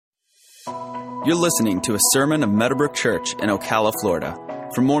You're listening to a sermon of Meadowbrook Church in Ocala, Florida.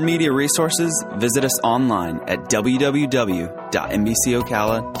 For more media resources, visit us online at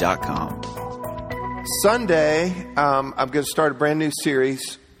www.mbcocala.com. Sunday, I'm going to start a brand new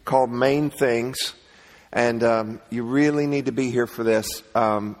series called Main Things. And you really need to be here for this.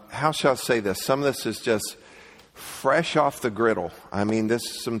 How shall I say this? Some of this is just fresh off the griddle. I mean, this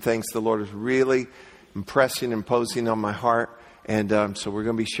is some things the Lord is really imposing on my heart. And so we're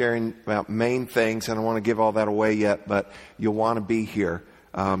going to be sharing about main things. I don't want to give all that away yet, but you'll want to be here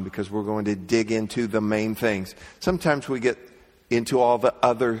because we're going to dig into the main things. Sometimes we get into all the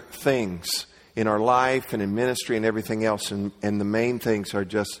other things in our life and in ministry and everything else. And the main things are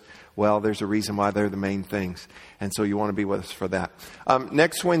just, well, there's a reason why they're the main things. And so you want to be with us for that.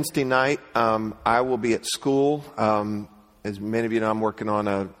 Next Wednesday night, I will be at school. As many of you know, I'm working on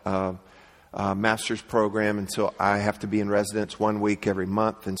a master's program, and so I have to be in residence 1 week every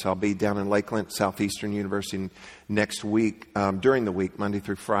month, and so I'll be down in Lakeland, Southeastern University next week, during the week, Monday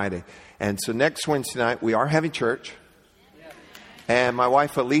through Friday. And so next Wednesday night, we are having church, and my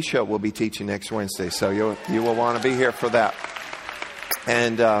wife Alicia will be teaching next Wednesday, so you will want to be here for that.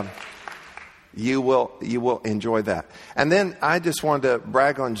 And you will enjoy that. And then I just wanted to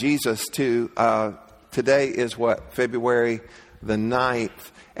brag on Jesus too. Today is February the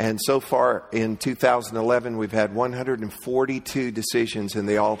 9th. And so far in 2011, we've had 142 decisions in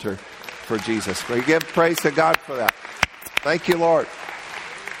the altar for Jesus. We give praise to God for that. Thank you, Lord.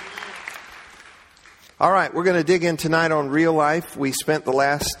 All right, we're going to dig in tonight on real life. We spent the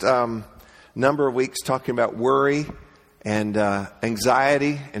last number of weeks talking about worry and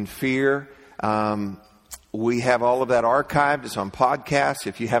anxiety and fear. We have all of that archived. It's on podcasts.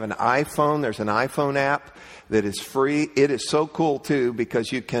 If you have an iPhone, there's an iPhone app that is free. It is so cool too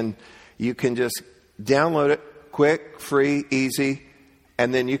because you can just download it, quick, free, easy,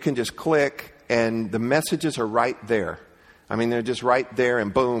 and then you can just click and the messages are right there. I mean, they're just right there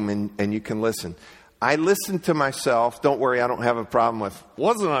and boom, and you can listen. I listen to myself. Don't worry, I don't have a problem with,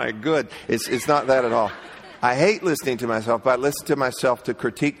 wasn't I good? It's not that at all. I hate listening to myself, but I listen to myself to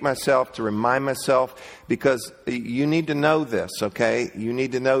critique myself, to remind myself, because you need to know this, okay? You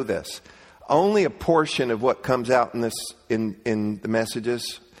need to know this. Only a portion of what comes out in the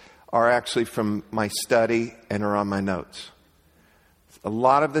messages are actually from my study and are on my notes. A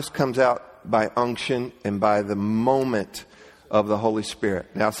lot of this comes out by unction and by the moment of the Holy Spirit.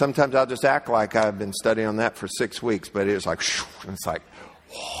 Now, sometimes I'll just act like I've been studying on that for 6 weeks, but it's like, it's like,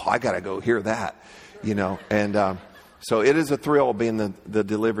 oh, I got to go hear that. You know, and so it is a thrill being the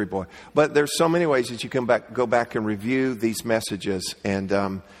delivery boy. But there's so many ways that you can go back and review these messages. And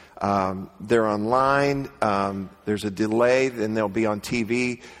they're online. There's a delay. Then they'll be on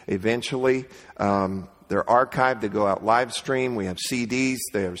TV eventually. They're archived. They go out live stream. We have CDs.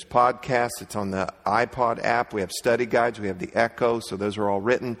 There's podcasts. It's on the iPod app. We have study guides. We have the Echo. So those are all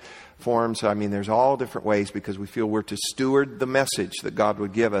written forms. I mean, there's all different ways because we feel we're to steward the message that God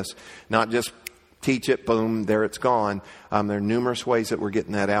would give us, not just teach it, boom, there it's gone. There are numerous ways that we're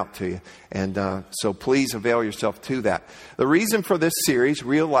getting that out to you. And so please avail yourself to that. The reason for this series,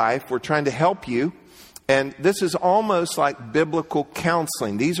 Real Life, we're trying to help you. And this is almost like biblical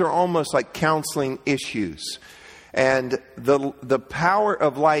counseling. These are almost like counseling issues. And the power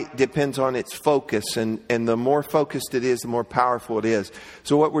of light depends on its focus. And the more focused it is, the more powerful it is.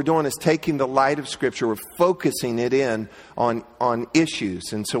 So what we're doing is taking the light of Scripture, we're focusing it in on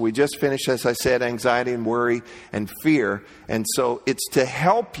issues. And so we just finished, as I said, anxiety and worry and fear. And so it's to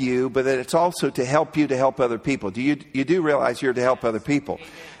help you, but then it's also to help you to help other people. You do realize you're to help other people.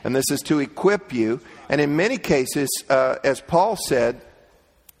 And this is to equip you. And in many cases, as Paul said,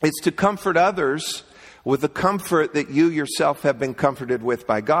 it's to comfort others with the comfort that you yourself have been comforted with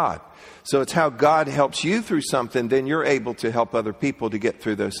by God. So it's how God helps you through something, then you're able to help other people to get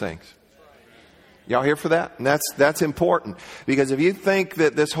through those things. Y'all here for that? And that's important. Because if you think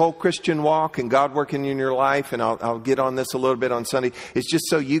that this whole Christian walk and God working in your life, and I'll get on this a little bit on Sunday, it's just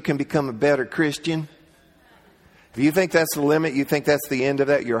so you can become a better Christian. If you think that's the limit, you think that's the end of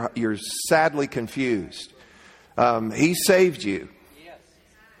that, you're sadly confused. He saved you.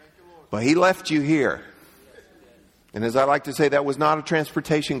 But He left you here. And as I like to say, that was not a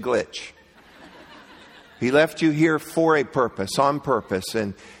transportation glitch. He left you here for a purpose, on purpose.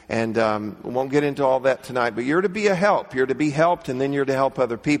 And we won't get into all that tonight. But you're to be a help. You're to be helped, and then you're to help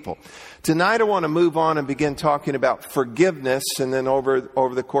other people. Tonight I want to move on and begin talking about forgiveness. And then over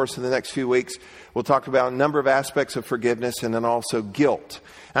the course of the next few weeks, we'll talk about a number of aspects of forgiveness and then also guilt.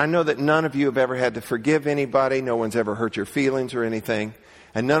 And I know that none of you have ever had to forgive anybody. No one's ever hurt your feelings or anything.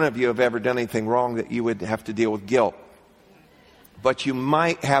 And none of you have ever done anything wrong that you would have to deal with guilt. But you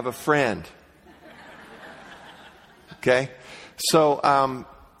might have a friend Okay? So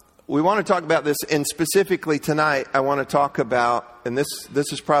we want to talk about this, and specifically tonight, I want to talk about, and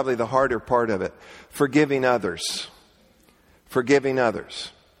this is probably the harder part of it, forgiving others. Forgiving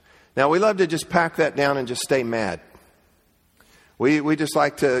others. Now, we love to just pack that down and just stay mad. We just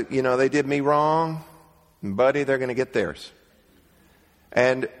like to, they did me wrong, and buddy, they're going to get theirs.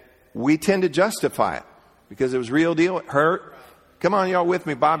 And we tend to justify it because it was real deal. It hurt. Come on, y'all with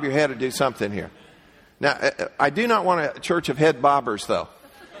me. Bob your head or do something here. Now, I do not want a church of head bobbers, though.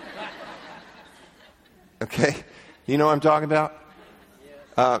 Okay? You know what I'm talking about?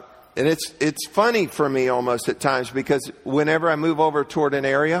 And it's funny for me almost at times because whenever I move over toward an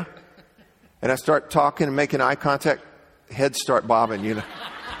area and I start talking and making eye contact, heads start bobbing,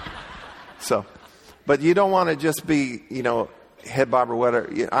 So, but you don't want to just be, head bob or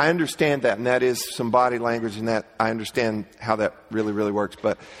whatever. I understand that, and that is some body language, and that I understand how that really, really works.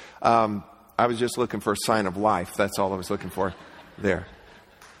 But I was just looking for a sign of life. That's all I was looking for there.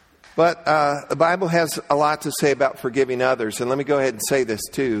 But the Bible has a lot to say about forgiving others. And let me go ahead and say this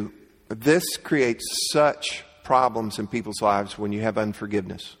too. This creates such problems in people's lives when you have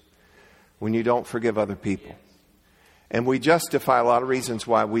unforgiveness, when you don't forgive other people. And we justify a lot of reasons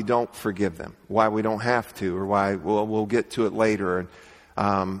why we don't forgive them, why we don't have to, or why we'll get to it later.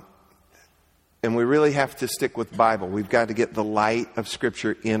 And we really have to stick with the Bible. We've got to get the light of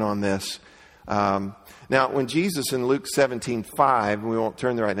Scripture in on this. Now, when Jesus in Luke 17:5, and we won't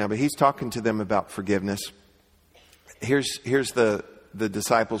turn there right now, but he's talking to them about forgiveness. Here's the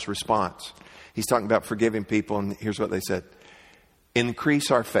disciples' response. He's talking about forgiving people, and here's what they said. Increase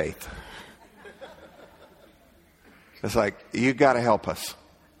our faith. It's like, you got to help us.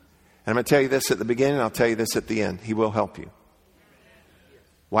 And I'm going to tell you this at the beginning, I'll tell you this at the end. He will help you.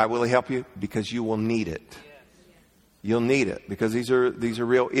 Why will he help you? Because you will need it. You'll need it because these are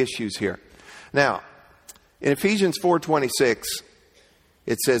real issues here. Now, in Ephesians 4:26,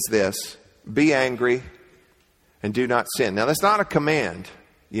 it says this, be angry and do not sin. Now, that's not a command,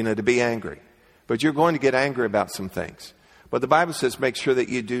 to be angry. But you're going to get angry about some things. But the Bible says make sure that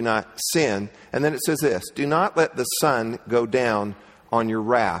you do not sin. And then it says this, do not let the sun go down on your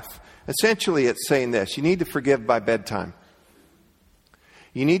wrath. Essentially, it's saying this, you need to forgive by bedtime.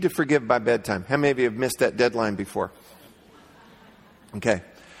 You need to forgive by bedtime. How many of you have missed that deadline before? Okay.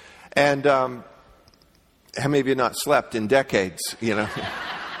 And how many of you have not slept in decades,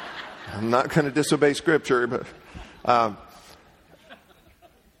 I'm not going to disobey Scripture, but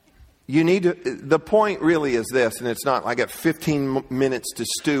you need to, the point really is this, and it's not, I got 15 minutes to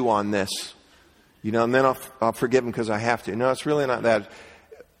stew on this, and then I'll forgive them because I have to. No, it's really not that.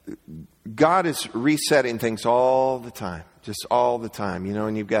 God is resetting things all the time, just all the time,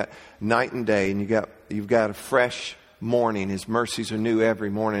 and you've got night and day, and you've got a fresh morning. His mercies are new every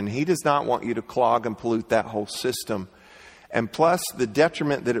morning. He does not want you to clog and pollute that whole system. And plus, the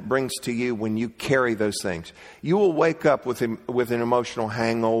detriment that it brings to you when you carry those things. You will wake up with an emotional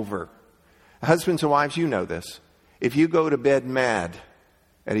hangover. Husbands and wives, you know this. If you go to bed mad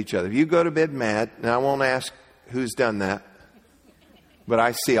at each other, if you go to bed mad, and I won't ask who's done that, but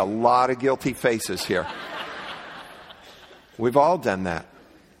I see a lot of guilty faces here. We've all done that.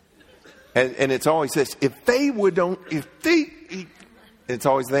 And it's always this, it's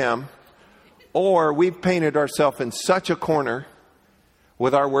always them. Or we've painted ourselves in such a corner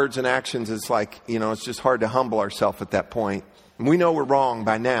with our words and actions. It's like, it's just hard to humble ourselves at that point. And we know we're wrong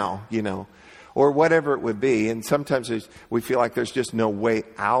by now, or whatever it would be. And sometimes we feel like there's just no way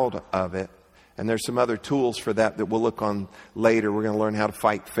out of it. And there's some other tools for that we'll look on later. We're going to learn how to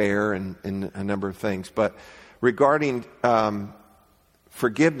fight fair and a number of things. But regarding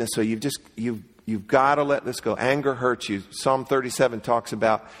forgiveness, so you've got to let this go. Anger hurts you. Psalm 37 talks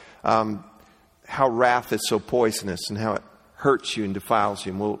about how wrath is so poisonous and how it hurts you and defiles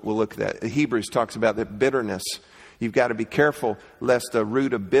you. And we'll look at that. Hebrews talks about that bitterness. You've got to be careful lest a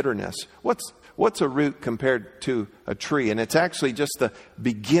root of bitterness. What's a root compared to a tree? And it's actually just the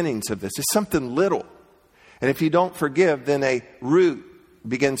beginnings of this. It's something little. And if you don't forgive, then a root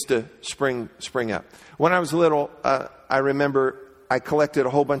begins to spring up. When I was little, I remember I collected a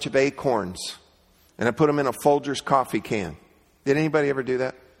whole bunch of acorns and I put them in a Folgers coffee can. Did anybody ever do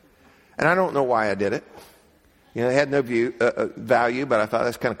that? And I don't know why I did it. It had no value, but I thought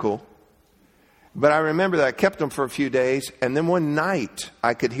that's kind of cool. But I remember that I kept them for a few days, and then one night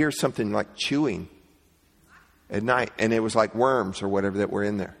I could hear something like chewing at night, and it was like worms or whatever that were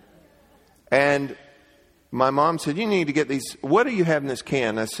in there. And my mom said, you need to get these. What do you have in this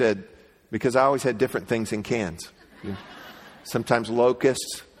can? I said, because I always had different things in cans. Sometimes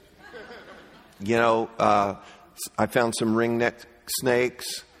locusts. I found some ringneck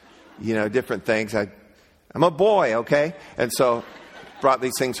snakes. Different things. I'm a boy, okay? And so brought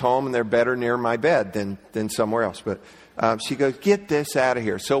these things home, and they're better near my bed than somewhere else. But she goes, get this out of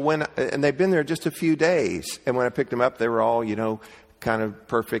here. So and they've been there just a few days. And when I picked them up, they were all, kind of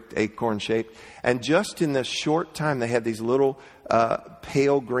perfect acorn shaped. And just in this short time, they had these little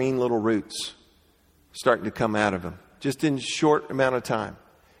pale green little roots starting to come out of them. Just in a short amount of time.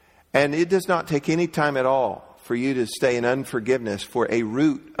 And it does not take any time at all for you to stay in unforgiveness for a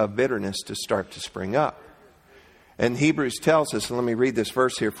root of bitterness to start to spring up. And Hebrews tells us, and let me read this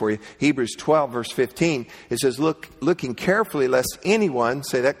verse here for you. Hebrews 12, verse 15. It says, looking carefully, lest anyone,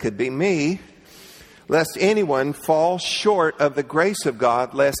 say that could be me, lest anyone fall short of the grace of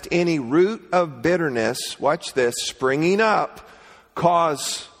God, lest any root of bitterness, watch this, springing up,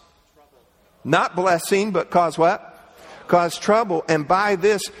 cause not blessing, but cause what? Cause trouble. And by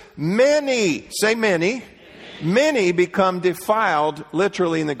this, many, say many become defiled,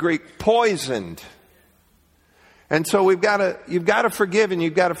 literally in the Greek, poisoned. And so you've got to forgive, and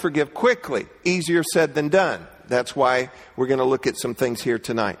you've got to forgive quickly. Easier said than done. That's why we're going to look at some things here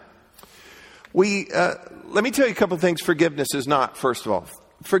tonight. Let me tell you a couple of things forgiveness is not, first of all.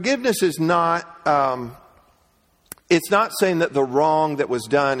 Forgiveness is not, it's not saying that the wrong that was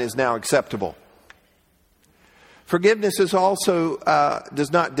done is now acceptable. Forgiveness is also,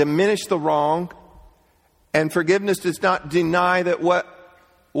 does not diminish the wrong, and forgiveness does not deny that what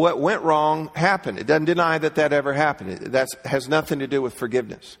went wrong happened. It doesn't deny that ever happened. That has nothing to do with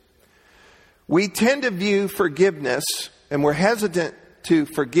forgiveness. We tend to view forgiveness, and we're hesitant to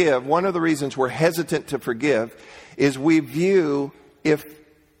forgive. One of the reasons we're hesitant to forgive is we view if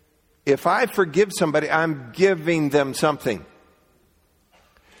I forgive somebody, I'm giving them something.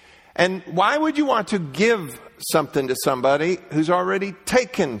 And why would you want to give something to somebody who's already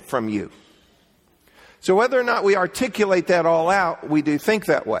taken from you? So whether or not we articulate that all out, we do think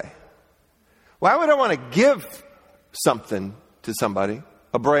that way. Why would I want to give something to somebody?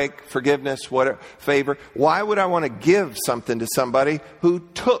 A break, forgiveness, whatever, favor. Why would I want to give something to somebody who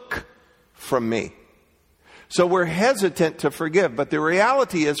took from me? So we're hesitant to forgive. But the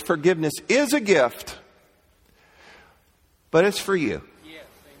reality is forgiveness is a gift, but it's for you. Yes,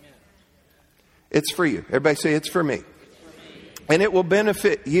 amen. It's for you. Everybody say, it's for me. It's for me. And it will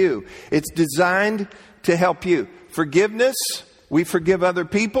benefit you. It's designed to help you. Forgiveness, we forgive other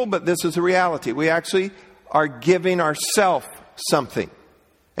people, but this is a reality. We actually are giving ourselves something.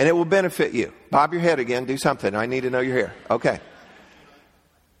 And it will benefit you. Bob your head again. Do something. I need to know you're here. Okay.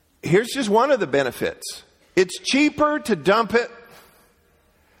 Here's just one of the benefits. It's cheaper to dump it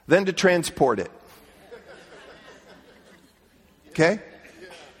than to transport it. Okay?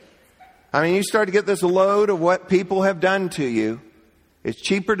 I mean, you start to get this load of what people have done to you. It's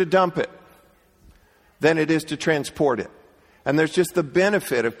cheaper to dump it than it is to transport it. And there's just the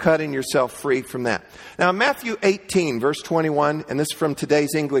benefit of cutting yourself free from that. Now, Matthew 18, verse 21, and this is from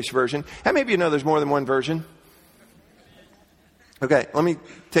today's English version. How many of you know there's more than one version? Okay, let me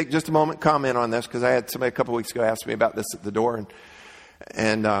take just a moment, comment on this, because I had somebody a couple weeks ago ask me about this at the door.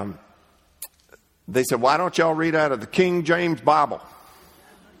 And they said, why don't y'all read out of the King James Bible?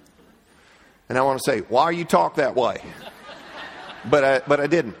 And I want to say, why you talk that way? But I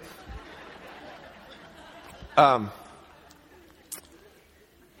didn't.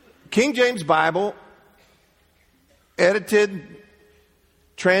 King James Bible, edited,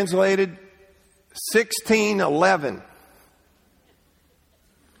 translated, 1611.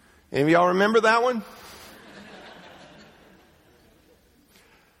 Any of y'all remember that one?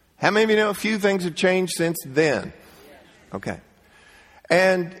 How many of you know a few things have changed since then? Okay.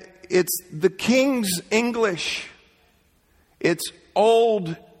 And it's the King's English. It's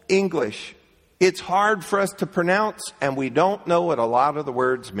Old English. It's hard for us to pronounce, and we don't know what a lot of the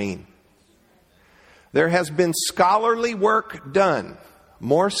words mean. There has been scholarly work done,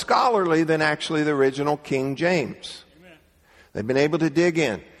 more scholarly than actually the original King James. Amen. They've been able to dig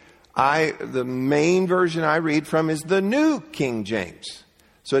in. The main version I read from is the New King James.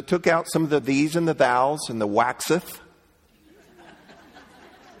 So it took out some of the these and the thous and the waxeth.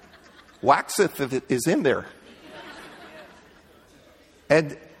 Waxeth is in there.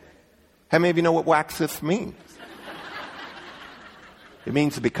 And how many of you know what waxeth means? It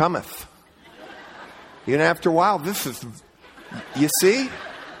means becometh. You know, after a while, this is, you see?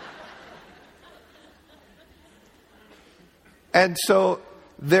 And so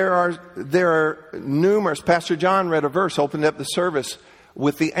there are numerous. Pastor John read a verse, opened up the service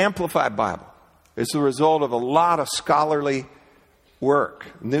with the Amplified Bible. It's the result of a lot of scholarly work.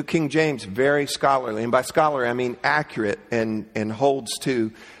 New King James, very scholarly. And by scholarly, I mean accurate and holds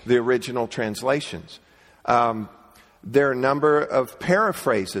to the original translations. There are a number of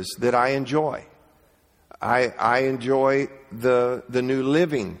paraphrases that I enjoy. I enjoy the New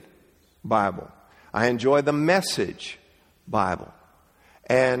Living Bible. I enjoy the Message Bible.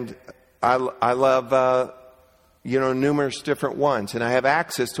 And I love, numerous different ones. And I have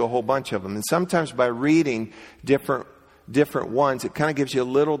access to a whole bunch of them. And sometimes by reading different ones, it kind of gives you a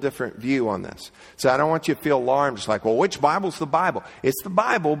little different view on this. So I don't want you to feel alarmed. Just like, well, which Bible's the Bible? It's the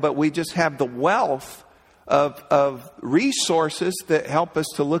Bible, but we just have the wealth of resources that help us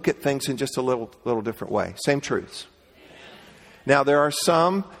to look at things in just a little different way. Same truths. Now, there are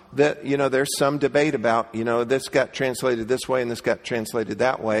some that, there's some debate about, this got translated this way and this got translated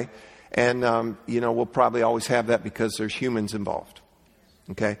that way. And, we'll probably always have that because there's humans involved.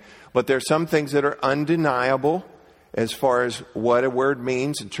 Okay? But there's some things that are undeniable as far as what a word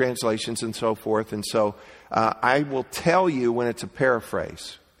means and translations and so forth. And so I will tell you when it's a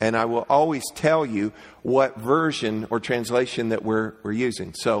paraphrase. And I will always tell you what version or translation that we're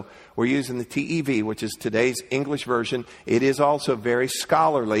using. So we're using the TEV, which is today's English version. It is also very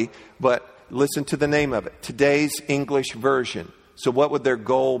scholarly, but listen to the name of it. Today's English version. So what would their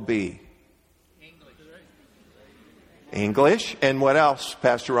goal be? English. And what else,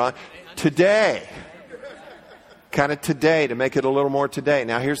 Pastor Ron? Today. Kind of today, to make it a little more today.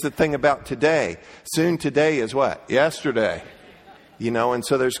 Now here's the thing about today. Soon today is what? Yesterday. And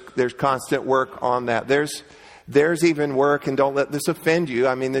so there's constant work on that. There's even work, and don't let this offend you.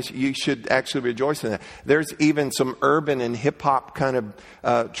 I mean, you should actually rejoice in that. There's even some urban and hip hop kind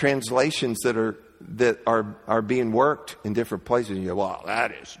of translations that are being worked in different places. And you go, well,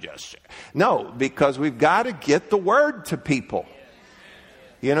 that is just no, because we've got to get the word to people.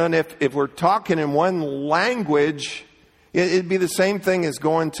 And if we're talking in one language, it'd be the same thing as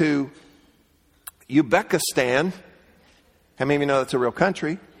going to Uzbekistan. How many of you know that's a real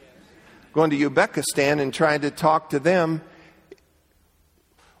country? Going to Uzbekistan and trying to talk to them.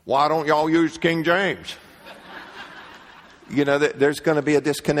 Why don't y'all use King James? There's going to be a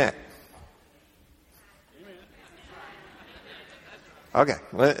disconnect. Okay.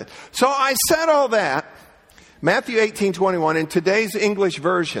 So I said all that. Matthew 18:21 in today's English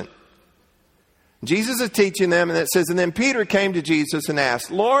version. Jesus is teaching them, and it says, and then Peter came to Jesus and asked,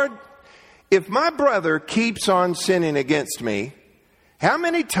 Lord, if my brother keeps on sinning against me, how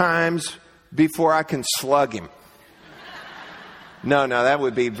many times before I can slug him? No, that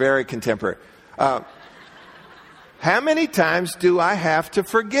would be very contemporary. How many times do I have to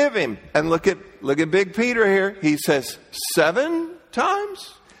forgive him? And look at Big Peter here. He says 7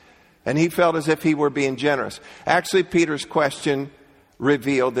 times? And he felt as if he were being generous. Actually, Peter's question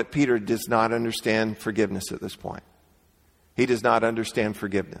revealed that Peter does not understand forgiveness at this point. He does not understand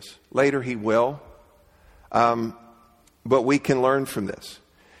forgiveness. Later he will. But we can learn from this.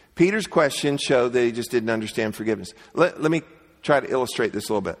 Peter's question showed that he just didn't understand forgiveness. Let me try to illustrate this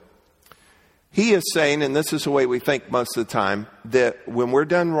a little bit. He is saying, and this is the way we think most of the time, that when we're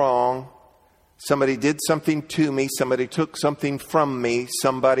done wrong, somebody did something to me, somebody took something from me,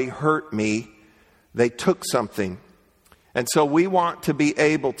 somebody hurt me, they took something. And so we want to be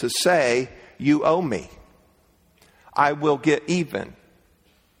able to say, you owe me. I will get even.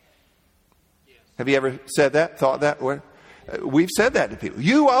 Have you ever said that, thought that? We've said that to people.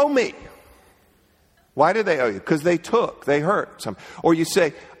 You owe me. Why do they owe you? Because they hurt some. Or you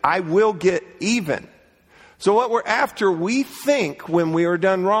say, I will get even. So what we're after, we think when we are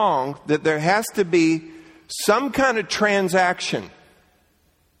done wrong, that there has to be some kind of transaction.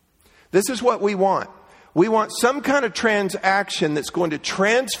 This is what we want. We want some kind of transaction that's going to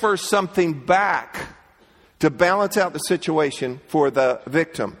transfer something back to balance out the situation for the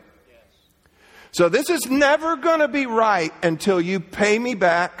victim. So this is never going to be right until you pay me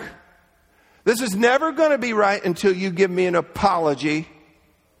back. This is never going to be right until you give me an apology.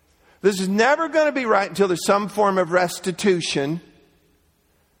 This is never going to be right until there's some form of restitution.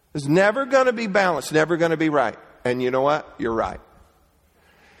 It's never going to be balanced, never going to be right. And you know what? You're right.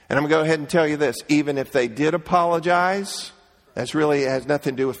 And I'm going to go ahead and tell you this. Even if they did apologize, it has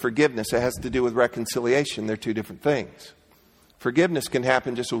nothing to do with forgiveness. It has to do with reconciliation. They're two different things. Forgiveness can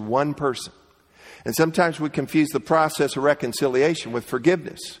happen just with one person. And sometimes we confuse the process of reconciliation with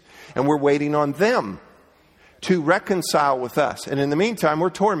forgiveness. And we're waiting on them to reconcile with us. And in the meantime,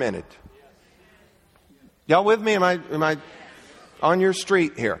 we're tormented. Y'all with me? Am I on your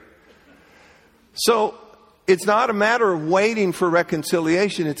street here? So it's not a matter of waiting for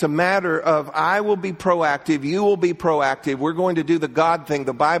reconciliation. It's a matter of I will be proactive. You will be proactive. We're going to do the God thing,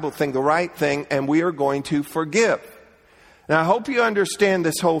 the Bible thing, the right thing, and we are going to forgive. Now, I hope you understand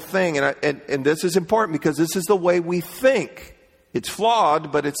this whole thing. And this is important because this is the way we think. It's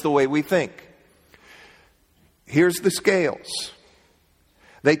flawed, but it's the way we think. Here's the scales.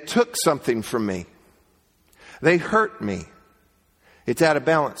 They took something from me. They hurt me. It's out of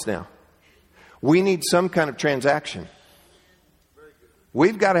balance now. We need some kind of transaction.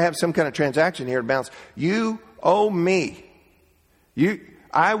 We've got to have some kind of transaction here to balance. You owe me.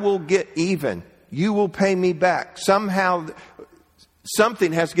 I will get even. You will pay me back. Somehow,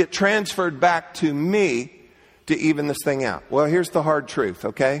 something has to get transferred back to me to even this thing out. Well, here's the hard truth,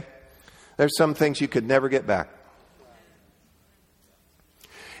 okay? There's some things you could never get back.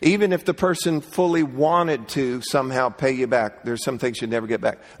 Even if the person fully wanted to somehow pay you back, there's some things you'd never get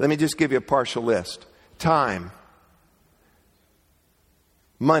back. Let me just give you a partial list. Time.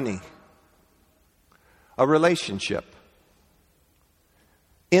 Money. A relationship.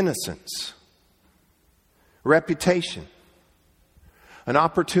 Innocence. Reputation. An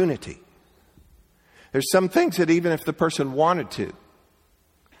opportunity. There's some things that even if the person wanted to,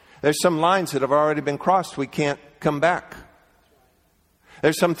 there's some lines that have already been crossed. We can't come back.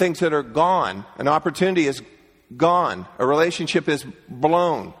 There's some things that are gone. An opportunity is gone. A relationship is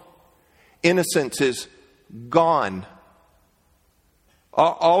blown. Innocence is gone.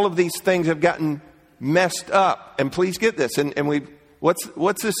 All of these things have gotten messed up. And please get this. And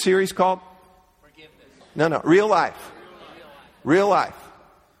what's this series called? Forgiveness. No. Real life. Real life.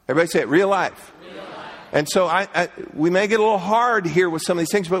 Everybody say it. Real life. Real life. And so we may get a little hard here with some of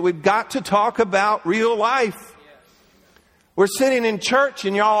these things, but we've got to talk about real life. Yes. We're sitting in church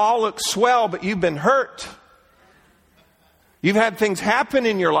and y'all all look swell, but you've been hurt. You've had things happen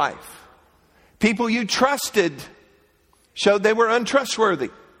in your life. People you trusted showed they were untrustworthy.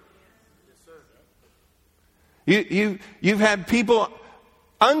 You've had people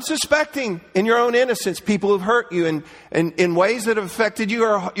unsuspecting in your own innocence, people who've hurt you in ways that have affected you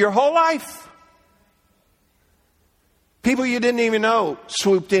your whole life. People you didn't even know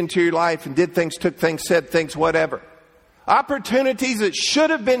swooped into your life and did things, took things, said things, whatever. Opportunities that should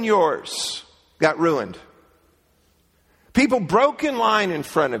have been yours got ruined. People broke in line in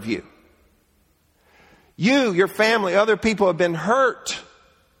front of you. You, your family, other people have been hurt.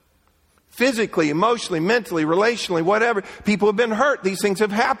 Physically, emotionally, mentally, relationally, whatever. People have been hurt. These things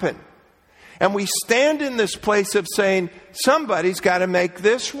have happened. And we stand in this place of saying, somebody's got to make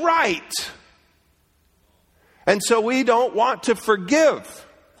this right. And so we don't want to forgive.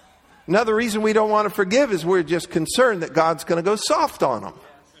 Another reason we don't want to forgive is we're just concerned that God's going to go soft on them.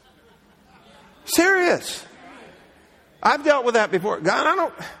 Serious. I've dealt with that before.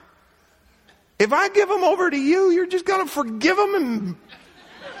 God, if I give them over to you, you're just going to forgive them and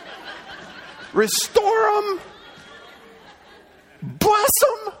restore them, bless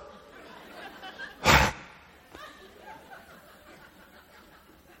them.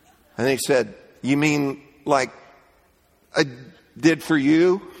 And he said, you mean like I did for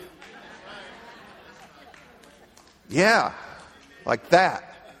you? Yeah, like that.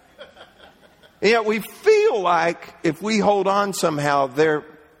 And yet we feel like if we hold on somehow, they're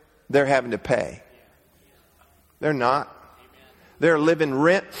having to pay. They're not. They're living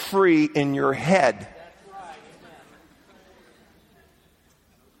rent-free in your head.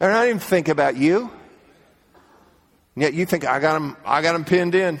 They're not even thinking about you. And yet you think, I got them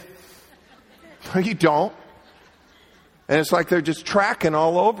pinned in. No, you don't. And it's like they're just tracking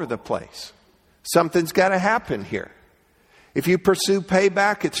all over the place. Something's got to happen here. If you pursue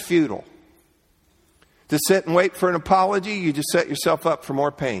payback, it's futile. To sit and wait for an apology, you just set yourself up for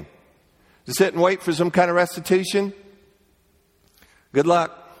more pain. To sit and wait for some kind of restitution, good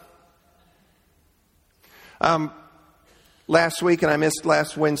luck. Last week, and I missed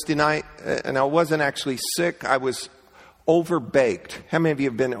last Wednesday night, and I wasn't actually sick. I was overbaked. How many of you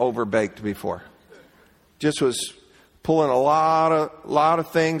have been overbaked before? Just was pulling a lot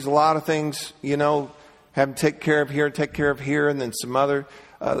of things, you know, having to take care of here, and then some other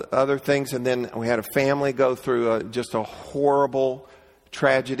things. And then we had a family go through just a horrible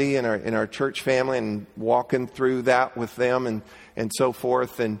tragedy in our church family, and walking through that with them and so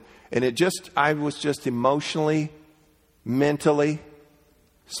forth. And I was just emotionally, mentally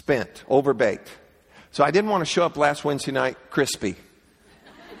spent, overbaked. So I didn't want to show up last Wednesday night crispy.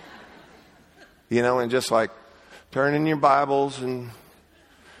 You know, and just like turn in your Bibles and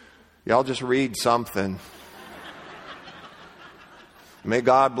y'all just read something. May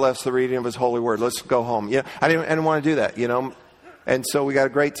God bless the reading of His holy word. Let's go home. Yeah, I didn't want to do that, you know. And so we got a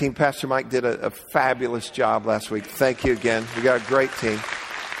great team. Pastor Mike did a fabulous job last week. Thank you again. We got a great team.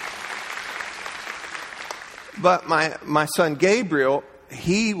 But my son Gabriel,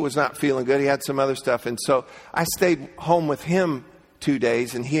 he was not feeling good. He had some other stuff. And so I stayed home with him 2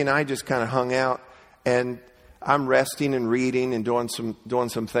 days, and he and I just kind of hung out. And I'm resting and reading and doing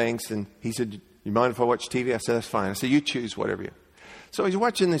some things. And he said, "You mind if I watch TV?" I said, "That's fine." I said, "You choose whatever you." So he's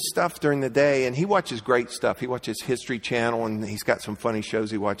watching this stuff during the day, and he watches great stuff. He watches History Channel, and he's got some funny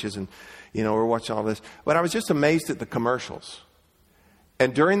shows he watches, and, we're watching all this. But I was just amazed at the commercials.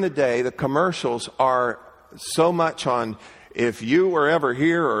 And during the day, the commercials are so much on, if you were ever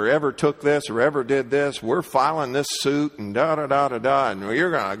here or ever took this or ever did this, we're filing this suit and da-da-da-da-da, and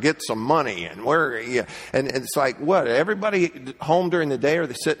you're going to get some money. And and it's like, what, everybody home during the day, are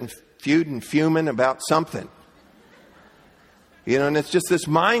they sitting feuding, fuming about something? And it's just this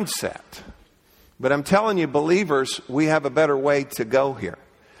mindset. But I'm telling you, believers, we have a better way to go here.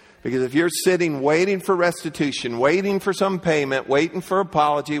 Because if you're sitting waiting for restitution, waiting for some payment, waiting for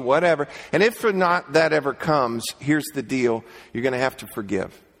apology, whatever, and if not that ever comes, here's the deal. You're going to have to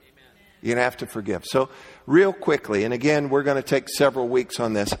forgive. You're going to have to forgive. So real quickly, and again, we're going to take several weeks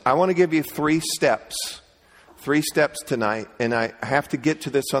on this. I want to give you 3 steps. 3 steps tonight. And I have to get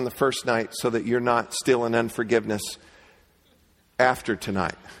to this on the first night so that you're not still in unforgiveness after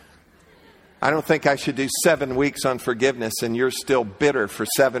tonight. I don't think I should do 7 weeks on forgiveness and you're still bitter for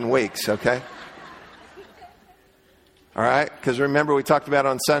 7 weeks, okay? All right? Because remember we talked about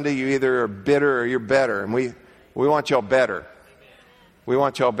on Sunday, you either are bitter or you're better. And we want y'all better. We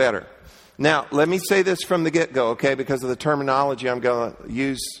want y'all better. Now, let me say this from the get-go, okay? Because of the terminology I'm going to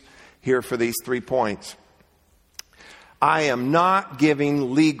use here for these 3 points. I am not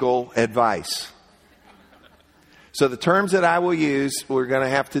giving legal advice. So the terms that I will use, we're going to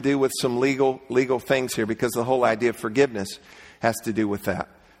have to do with some legal things here, because the whole idea of forgiveness has to do with that.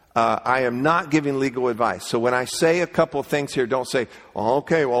 I am not giving legal advice. So when I say a couple of things here, don't say, oh,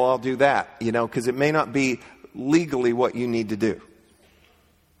 okay, well, I'll do that, because it may not be legally what you need to do.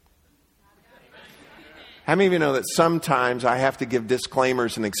 How many of you know that sometimes I have to give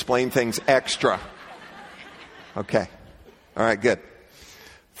disclaimers and explain things extra? Okay. All right, good.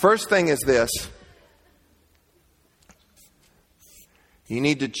 First thing is this. You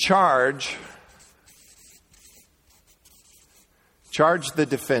need to charge the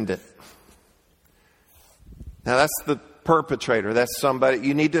defendant. Now that's the perpetrator. That's somebody.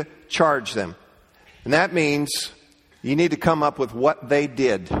 You need to charge them. And that means you need to come up with what they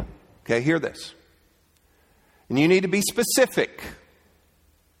did. Okay, hear this. And you need to be specific.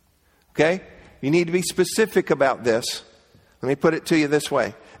 Okay? You need to be specific about this. Let me put it to you this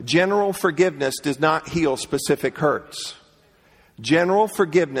way. General forgiveness does not heal specific hurts. General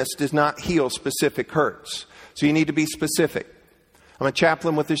forgiveness does not heal specific hurts. So you need to be specific. I'm a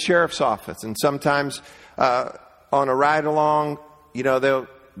chaplain with the sheriff's office, and sometimes on a ride along, they'll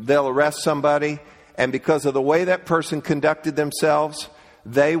arrest somebody, and because of the way that person conducted themselves,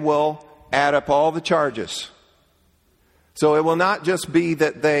 they will add up all the charges. So it will not just be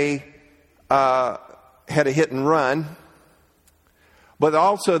that they had a hit and run, but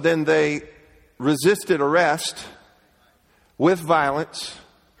also then they resisted arrest with violence,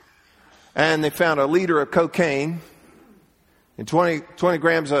 and they found a liter of cocaine and 20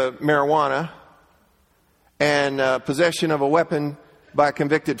 grams of marijuana and possession of a weapon by a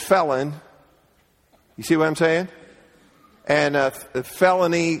convicted felon. You see what I'm saying? And a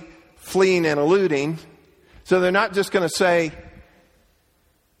felony fleeing and eluding. So they're not just going to say,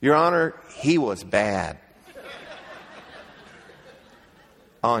 Your Honor, he was bad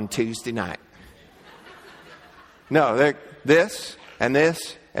on Tuesday night. No, they're this and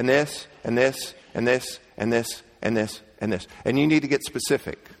this and this and this and this and this and this and this. And you need to get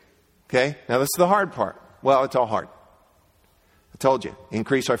specific. Okay? Now this is the hard part. Well, it's all hard. I told you.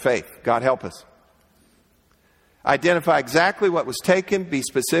 Increase our faith. God help us. Identify exactly what was taken. Be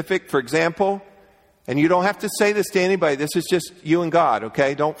specific. For example, and you don't have to say this to anybody. This is just you and God,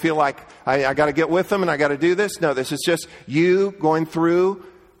 okay? Don't feel like I got to get with them and I got to do this. No, this is just you going through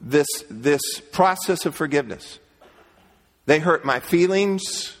this process of forgiveness. They hurt my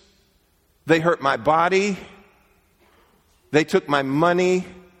feelings. They hurt my body. They took my money.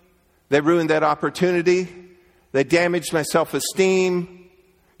 They ruined that opportunity. They damaged my self-esteem.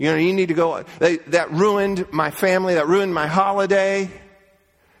 You need to go. That ruined my family. That ruined my holiday.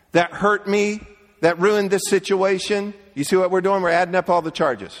 That hurt me. That ruined this situation. You see what we're doing? We're adding up all the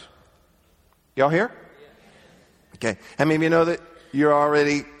charges. Y'all here? Okay. How many of you know that you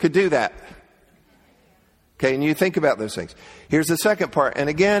already could do that? Okay, and you think about those things. Here's the second part. And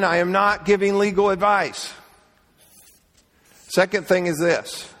again, I am not giving legal advice. Second thing is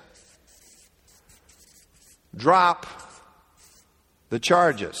this. Drop the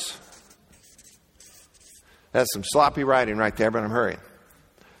charges. That's some sloppy writing right there, but I'm hurrying.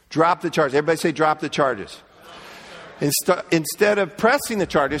 Drop the charges. Everybody say drop the charges. Instead of pressing the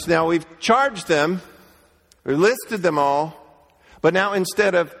charges, now we've charged them, we listed them all, but now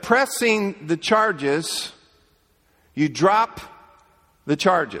instead of pressing the charges, you drop the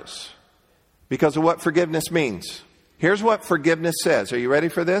charges because of what forgiveness means. Here's what forgiveness says. Are you ready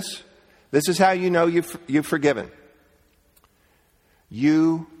for this? This is how you know you've forgiven.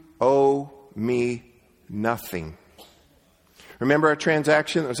 You owe me nothing. Remember a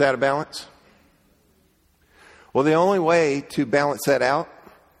transaction that was out of balance? Well, the only way to balance that out,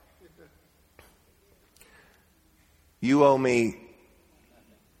 you owe me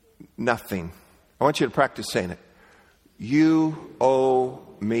nothing. I want you to practice saying it. You owe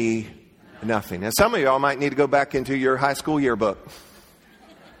me nothing. Now, some of y'all might need to go back into your high school yearbook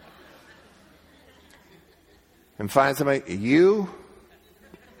and find somebody.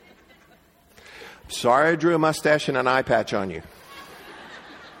 Sorry I drew a mustache and an eye patch on you.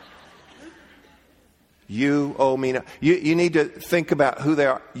 You owe me nothing. You need to think about who they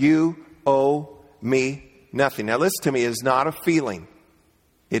are. You owe me nothing. Now listen to me, it is not a feeling.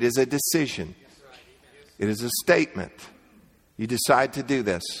 It is a decision. It is a statement. You decide to do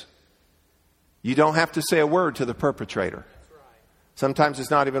this. You don't have to say a word to the perpetrator. Sometimes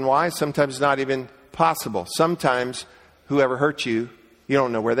it's not even wise. Sometimes it's not even possible. Sometimes whoever hurt you, you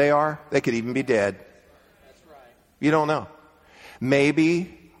don't know where they are. They could even be dead. You don't know.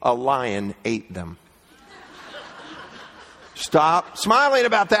 Maybe a lion ate them. Stop smiling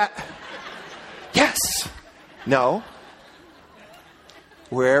about that. Yes. No.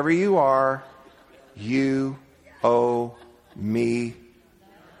 Wherever you are, you owe me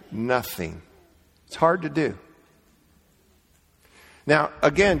nothing. It's hard to do. Now,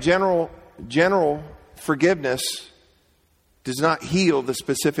 again, general forgiveness does not heal the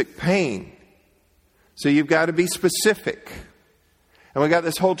specific pain. So you've got to be specific. And we got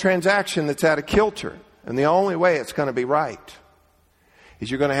this whole transaction that's out of kilter. And the only way it's going to be right is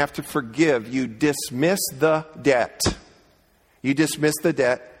you're going to have to forgive. You dismiss the debt. You dismiss the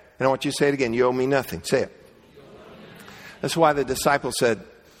debt. And I want you to say it again. You owe me nothing. Say it. That's why the disciples said,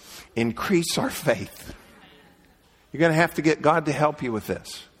 increase our faith. You're going to have to get God to help you with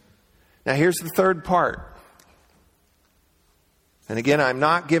this. Now here's the third part. And again, I'm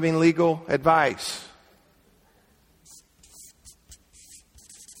not giving legal advice.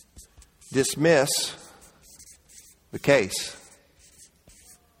 Dismiss the case.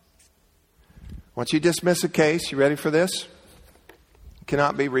 Once you dismiss a case, you ready for this? It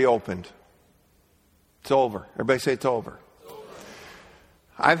cannot be reopened. It's over. Everybody say it's over.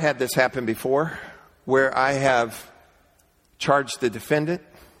 I've had this happen before where I have charged the defendant,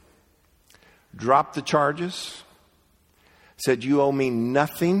 dropped the charges, said you owe me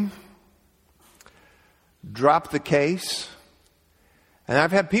nothing, dropped the case. And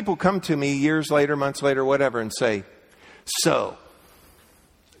I've had people come to me years later, months later, whatever, and say, so,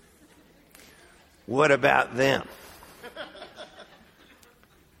 what about them?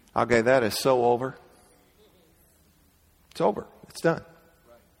 Okay, that is so over. It's over. It's done.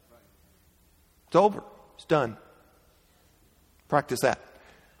 It's over. It's done. Practice that.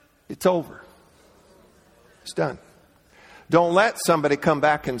 It's over. It's done. Don't let somebody come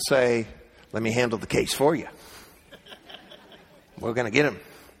back and say, let me handle the case for you. We're going to get him.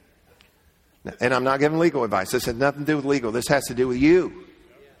 And I'm not giving legal advice. This has nothing to do with legal. This has to do with you.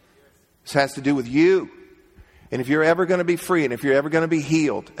 This has to do with you. And if you're ever going to be free and if you're ever going to be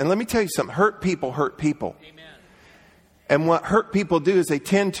healed, and let me tell you something, hurt people hurt people. Amen. And what hurt people do is they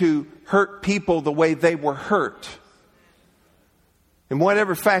tend to hurt people the way they were hurt. In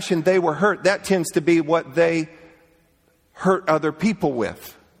whatever fashion they were hurt, that tends to be what they hurt other people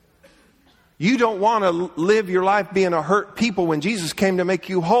with. You don't want to live your life being a hurt people when Jesus came to make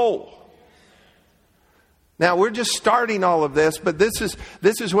you whole. Now, we're just starting all of this, but this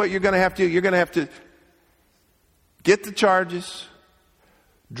is what you're going to have to do. You're going to have to get the charges,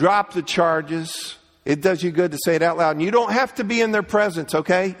 drop the charges. It does you good to say it out loud. And you don't have to be in their presence,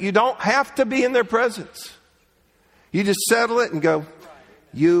 okay? You don't have to be in their presence. You just settle it and go,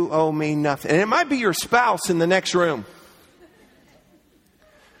 you owe me nothing. And it might be your spouse in the next room.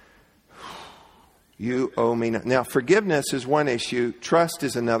 You owe me nothing. Now, forgiveness is one issue. Trust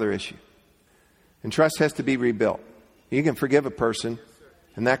is another issue. And trust has to be rebuilt. You can forgive a person,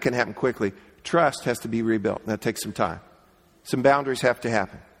 and that can happen quickly. Trust has to be rebuilt. That takes some time. Some boundaries have to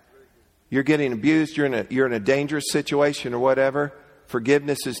happen. You're getting abused. You're in a dangerous situation or whatever.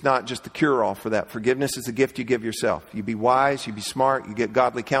 Forgiveness is not just the cure-all for that. Forgiveness is a gift you give yourself. You be wise, you be smart, you get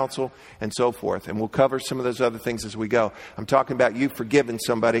godly counsel, and so forth. And we'll cover some of those other things as we go. I'm talking about you forgiving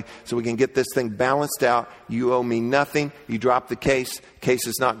somebody so we can get this thing balanced out. You owe me nothing. You drop the case. Case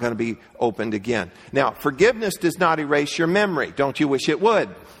is not going to be opened again. Now, forgiveness does not erase your memory. Don't you wish it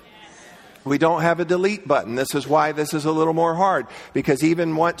would? We don't have a delete button. This is why this is a little more hard. Because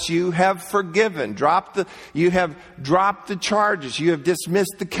even once you have forgiven, you have dropped the charges, you have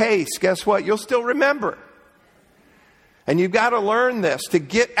dismissed the case, guess what? You'll still remember. And you've got to learn this to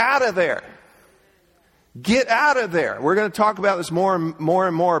get out of there. Get out of there. We're going to talk about this more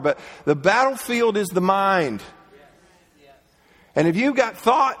and more, but the battlefield is the mind. And if you've got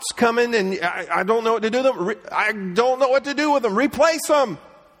thoughts coming and I don't know what to do with them, I don't know what to do with them, replace them.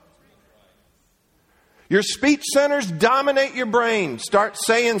 Your speech centers dominate your brain. Start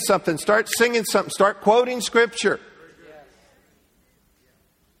saying something. Start singing something. Start quoting Scripture.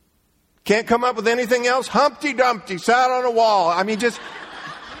 Can't come up with anything else? Humpty Dumpty sat on a wall. I mean, just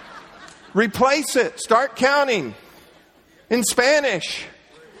replace it. Start counting in Spanish.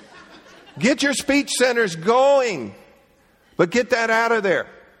 Get your speech centers going. But get that out of there.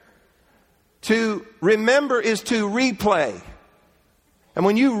 To remember is to replay. And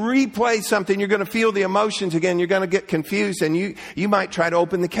when you replay something, you're going to feel the emotions again. You're going to get confused and you might try to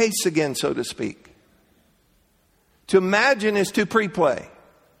open the case again, so to speak. To imagine is to pre-play.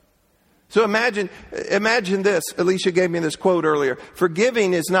 So imagine this. Alicia gave me this quote earlier.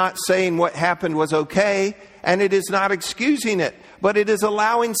 Forgiving is not saying what happened was okay, and it is not excusing it, but it is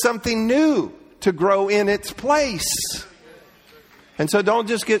allowing something new to grow in its place. And so don't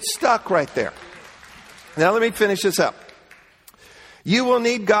just get stuck right there. Now let me finish this up. You will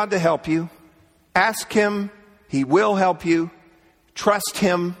need God to help you. Ask Him. He will help you. Trust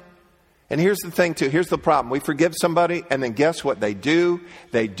Him. And here's the thing too. Here's the problem. We forgive somebody and then guess what they do?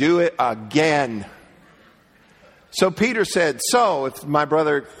 They do it again. So Peter said, so if my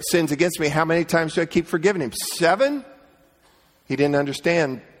brother sins against me, how many times do I keep forgiving him? 7? He didn't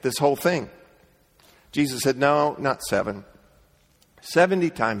understand this whole thing. Jesus said, no, not 7.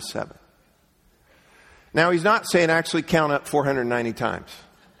 70 times 7. Now, he's not saying actually count up 490 times.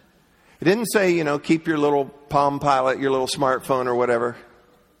 He didn't say, keep your little Palm Pilot, your little smartphone or whatever.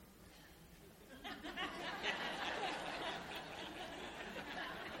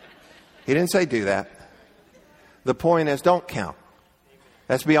 He didn't say do that. The point is don't count.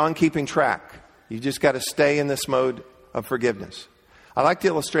 That's beyond keeping track. You just got to stay in this mode of forgiveness. I like to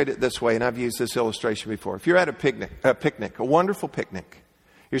illustrate it this way, and I've used this illustration before. If you're at a picnic, a wonderful picnic,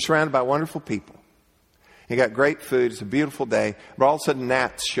 you're surrounded by wonderful people. You got great food. It's a beautiful day. But all of a sudden,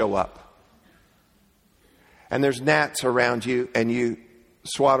 gnats show up. And there's gnats around you, and you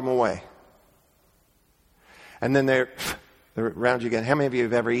swat them away. And then they're around you again. How many of you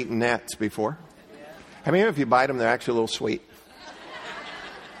have ever eaten gnats before? How many of you bite them? They're actually a little sweet.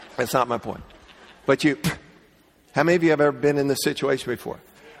 That's not my point. But how many of you have ever been in this situation before?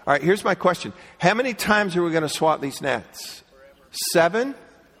 All right, here's my question. How many times are we going to swat these gnats? 7?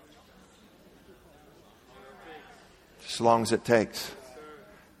 As long as it takes.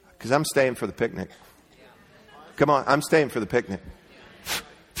 Because I'm staying for the picnic. Come on, I'm staying for the picnic.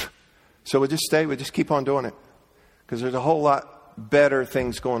 So we'll just keep on doing it. Because there's a whole lot better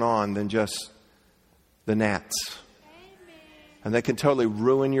things going on than just the gnats. And they can totally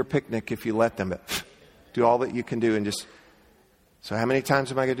ruin your picnic if you let them. But do all that you can do and just... So how many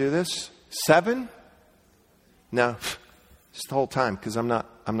times am I going to do this? 7? No, just the whole time because I'm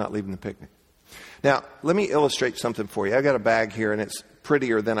not leaving the picnic. Now, let me illustrate something for you. I got a bag here, and it's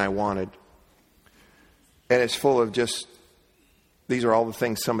prettier than I wanted. And it's full of these are all the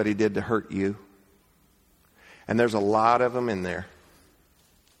things somebody did to hurt you. And there's a lot of them in there.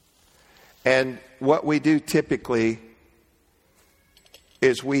 And what we do typically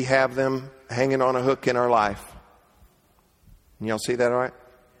is we have them hanging on a hook in our life. And y'all see that all right?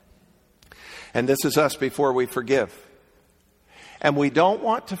 And this is us before we forgive. And we don't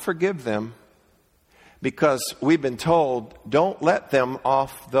want to forgive them because we've been told, don't let them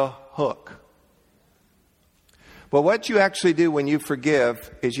off the hook. But what you actually do when you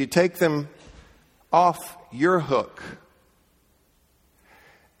forgive is you take them off your hook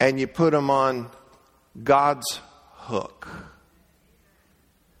and you put them on God's hook.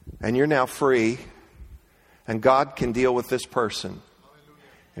 And you're now free, and God can deal with this person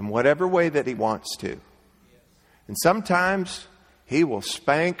in whatever way that He wants to. And sometimes He will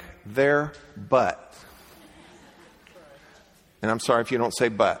spank their butt. And I'm sorry if you don't say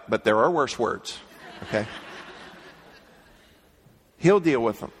but there are worse words, okay? He'll deal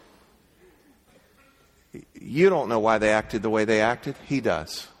with them. You don't know why they acted the way they acted. He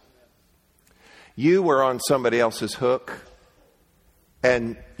does. You were on somebody else's hook,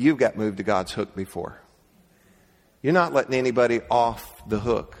 and you've got moved to God's hook before. You're not letting anybody off the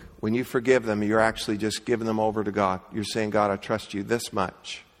hook. When you forgive them, you're actually just giving them over to God. You're saying, God, I trust you this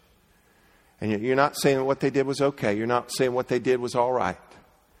much. And you're not saying what they did was okay. You're not saying what they did was all right.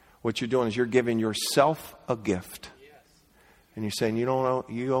 What you're doing is you're giving yourself a gift. And you're saying, you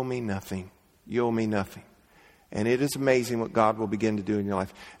owe me nothing. You owe me nothing. And it is amazing what God will begin to do in your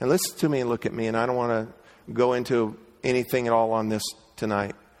life. And listen to me and look at me. And I don't want to go into anything at all on this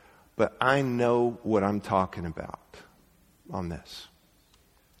tonight. But I know what I'm talking about on this.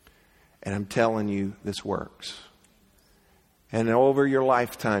 And I'm telling you, this works. And over your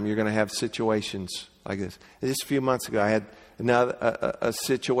lifetime, you're going to have situations like this. Just a few months ago, I had a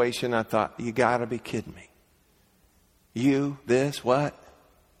situation. I thought, you got to be kidding me. You, this, what?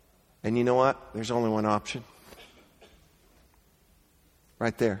 And you know what? There's only one option.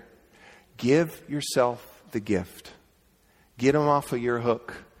 Right there. Give yourself the gift. Get them off of your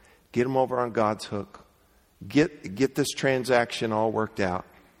hook. Get them over on God's hook. Get this transaction all worked out.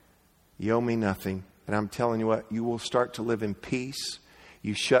 You owe me nothing. And I'm telling you what, you will start to live in peace.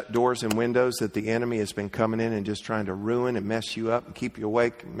 You shut doors and windows that the enemy has been coming in and just trying to ruin and mess you up and keep you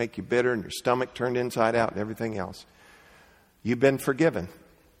awake and make you bitter and your stomach turned inside out and everything else. You've been forgiven.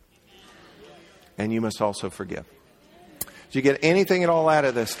 And you must also forgive. Did you get anything at all out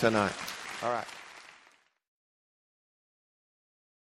of this tonight? All right.